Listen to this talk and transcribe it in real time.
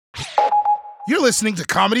You're listening to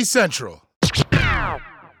Comedy Central.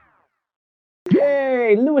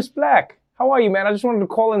 Hey, Louis Black. How are you, man? I just wanted to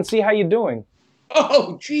call and see how you're doing.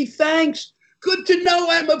 Oh, gee, thanks. Good to know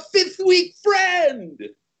I'm a fifth-week friend.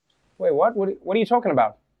 Wait, what? What are you talking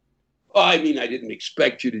about? Oh, I mean, I didn't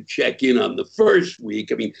expect you to check in on the first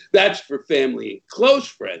week. I mean, that's for family and close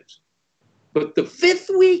friends. But the fifth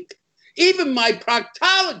week? Even my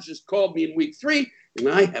proctologist called me in week 3, and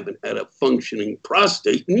I haven't had a functioning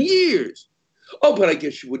prostate in years. Oh, but I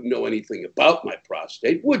guess you wouldn't know anything about my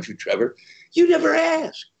prostate, would you, Trevor? You never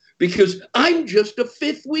ask, because I'm just a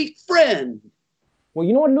fifth-week friend. Well,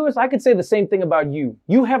 you know what, Louis? I could say the same thing about you.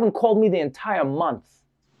 You haven't called me the entire month.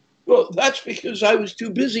 Well, that's because I was too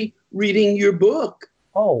busy reading your book.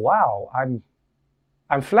 Oh, wow.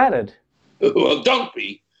 I'm flattered. Well, don't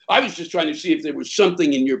be. I was just trying to see if there was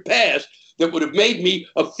something in your past that would have made me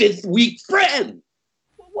a fifth-week friend.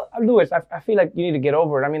 Well, Louis, I feel like you need to get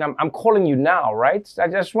over it. I mean, I'm calling you now, right? I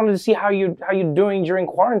just wanted to see how you're doing during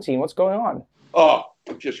quarantine. What's going on? Oh,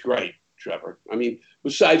 just great, Trevor. I mean,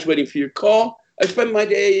 besides waiting for your call, I spend my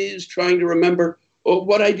days trying to remember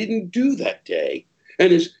what I didn't do that day.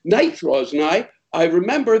 And as night draws nigh, I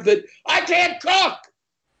remember that I can't cook.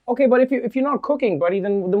 Okay, but if you're not cooking, buddy,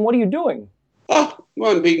 then what are you doing? Oh,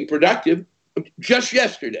 well, I'm being productive. Just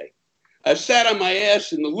yesterday, I sat on my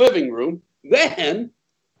ass in the living room. Then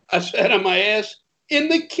I sat on my ass in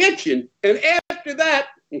the kitchen. And after that,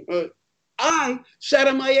 I sat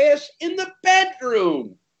on my ass in the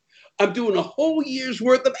bedroom. I'm doing a whole year's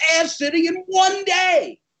worth of ass sitting in one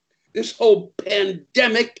day. This whole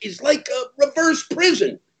pandemic is like a reverse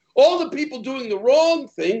prison. All the people doing the wrong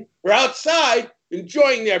thing are outside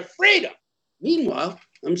enjoying their freedom. Meanwhile,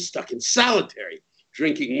 I'm stuck in solitary,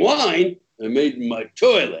 drinking wine I made in my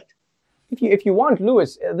toilet. If you want,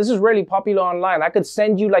 Louis, this is really popular online. I could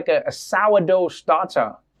send you like a sourdough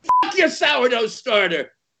starter. Fuck your sourdough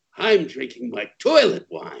starter. I'm drinking my toilet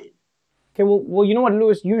wine. Okay, well, you know what,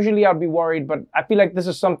 Louis? Usually I'd be worried, but I feel like this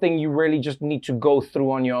is something you really just need to go through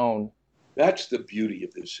on your own. That's the beauty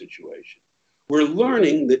of this situation. We're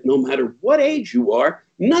learning that no matter what age you are,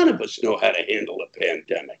 none of us know how to handle a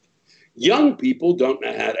pandemic. Young people don't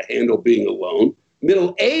know how to handle being alone.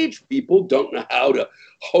 Middle-aged people don't know how to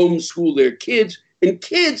homeschool their kids. And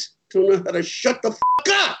kids don't know how to shut the fuck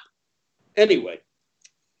up. Anyway,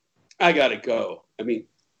 I gotta go. I mean,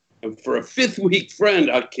 for a fifth-week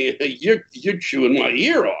friend, I can't. You're chewing my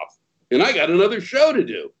ear off, and I got another show to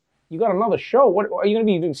do. You got another show? What are you going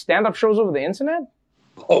to be doing? Stand-up shows over the internet?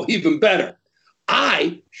 Oh, even better.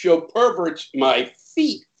 I show perverts my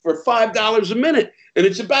feet for $5 a minute, and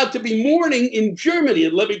it's about to be morning in Germany.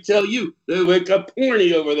 And let me tell you, they wake up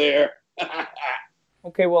horny over there.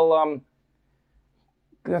 Okay, well,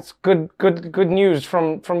 that's good news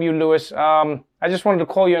from you, Louis. I just wanted to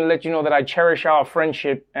call you and let you know that I cherish our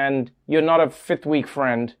friendship, and you're not a fifth-week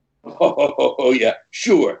friend. Oh, yeah,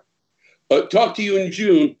 sure. Talk to you in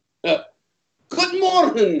June. Good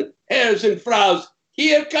morning, Herrs and Fraus.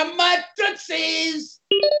 Here come my tootsies.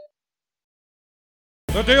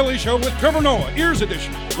 The Daily Show with Trevor Noah, Ears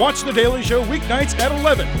Edition. Watch The Daily Show weeknights at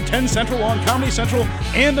 11, 10 Central on Comedy Central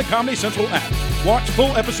and the Comedy Central app. Watch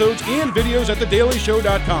full episodes and videos at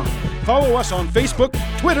thedailyshow.com. Follow us on Facebook,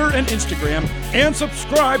 Twitter, and Instagram, and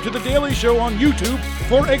subscribe to The Daily Show on YouTube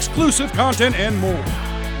for exclusive content and more.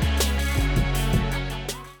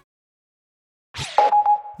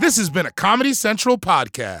 This has been a Comedy Central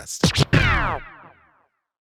podcast.